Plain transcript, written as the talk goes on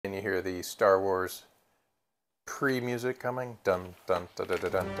can you hear the Star Wars pre-music coming? Dun dun dun dun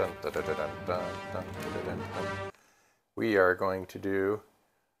dun dun dun dun dun dun dun dun dun. We are going to do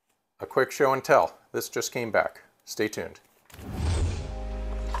a quick show and tell. This just came back. Stay tuned.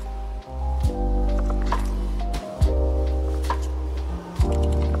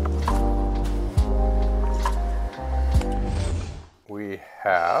 We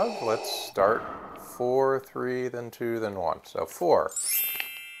have, let's start 4, 3, then 2, then 1. So 4.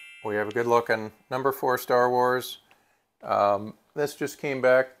 We have a good looking number 4 Star Wars. This just came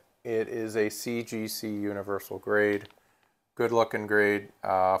back. It is a CGC universal grade. Good looking grade.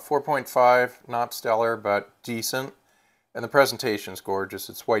 4.5, not stellar, but decent. And the presentation's gorgeous.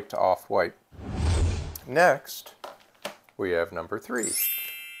 It's white to off-white. Next, we have number 3.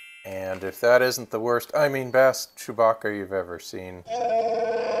 And if that isn't the worst, I mean best Chewbacca you've ever seen.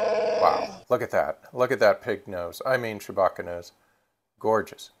 Wow, look at that. Look at that pig nose. I mean Chewbacca nose.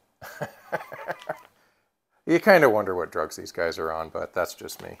 Gorgeous. You kind of wonder what drugs these guys are on, but that's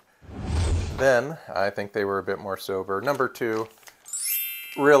just me. Then, I think they were a bit more sober. Number 2,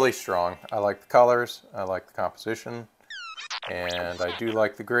 really strong. I like the colors, I like the composition, and I do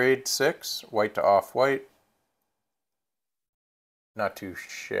like the grade 6, white to off-white. Not too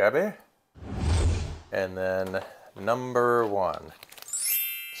shabby. And then number 1.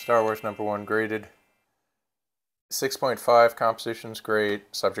 Star Wars number 1 graded. 6.5, composition's great,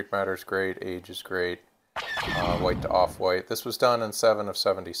 subject matter's great, age is great. White to off-white. This was done in 7 of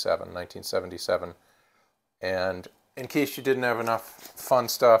 77, 1977. And in case you didn't have enough fun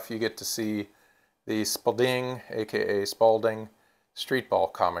stuff, you get to see the Spalding, aka Spalding, Street Ball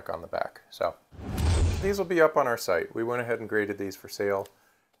comic on the back. So these will be up on our site. We went ahead and graded these for sale,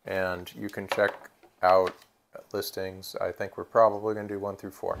 and you can check out listings. I think we're probably going to do 1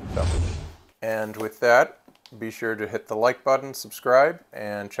 through 4. So, and with that, be sure to hit the like button, subscribe,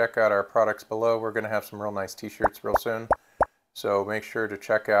 and check out our products below. We're going to have some real nice t-shirts real soon. So make sure to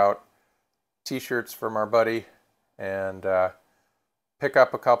check out t-shirts from our buddy and pick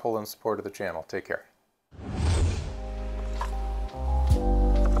up a couple in support of the channel. Take care.